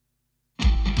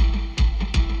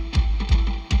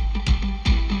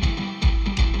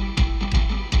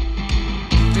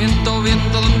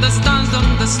Viento, viento, ¿dónde estás?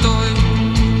 ¿Dónde estoy?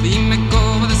 Dime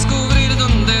cómo descubrir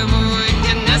dónde voy.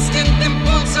 ¿Quién es quien te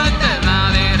impulsa y te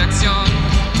da dirección?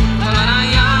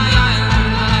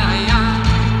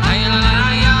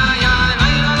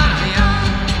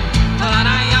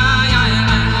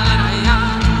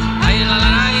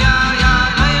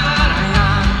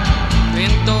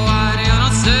 Viento, aire, yo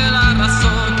no sé la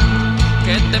razón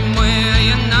que te mueve a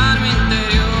llenar mi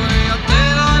interior. Yo te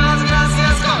doy las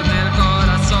gracias con el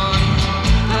corazón.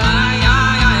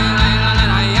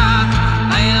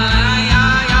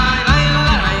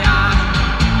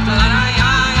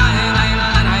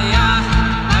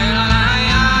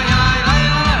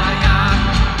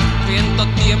 Viento,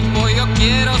 tiempo, yo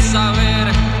quiero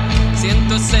saber si en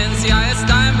tu esencia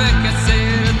está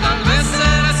envejecer. Tal vez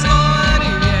eres joven y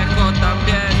viejo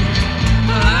también.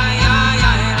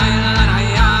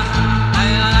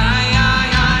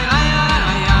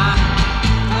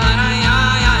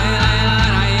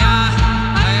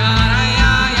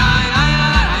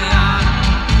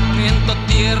 Viento,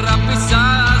 tierra,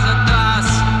 pisadas atrás,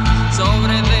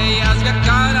 sobre de ellas viajar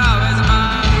cada vez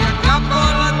más. Viaja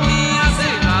por las mías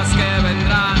y las que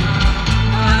vendrán.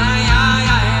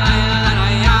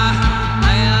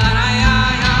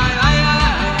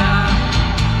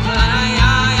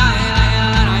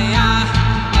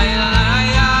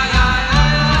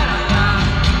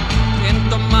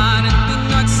 Viento, mar, en ti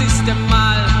no existe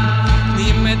mal.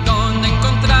 Dime dónde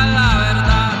encontrar la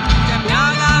verdad que me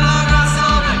haga lograr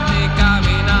sobre ti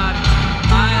caminar.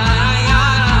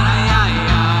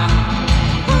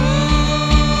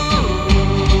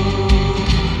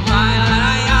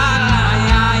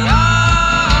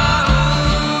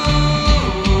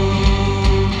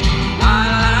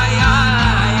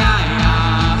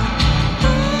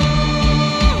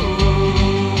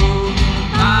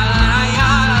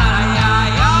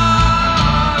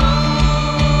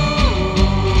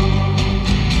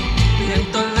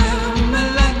 Viento, lévame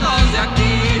lejos de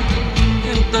aquí.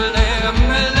 Viento,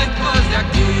 lévame lejos de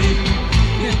aquí.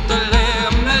 Viento,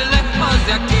 lévame lejos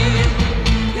de aquí.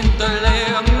 Viento,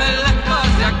 lévame lejos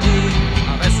de aquí.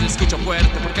 A veces escucho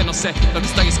fuerte porque no sé lo que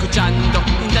estoy escuchando.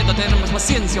 Intento tener más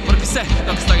paciencia porque sé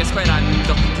lo que estoy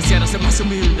esperando. Quisiera ser más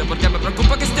humilde porque me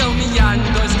preocupa que esté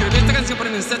humillando. Escribí esta canción por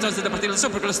mi instante antes de partir al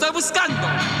sur porque lo estoy buscando.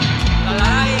 La,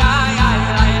 la, la,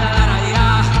 la, la.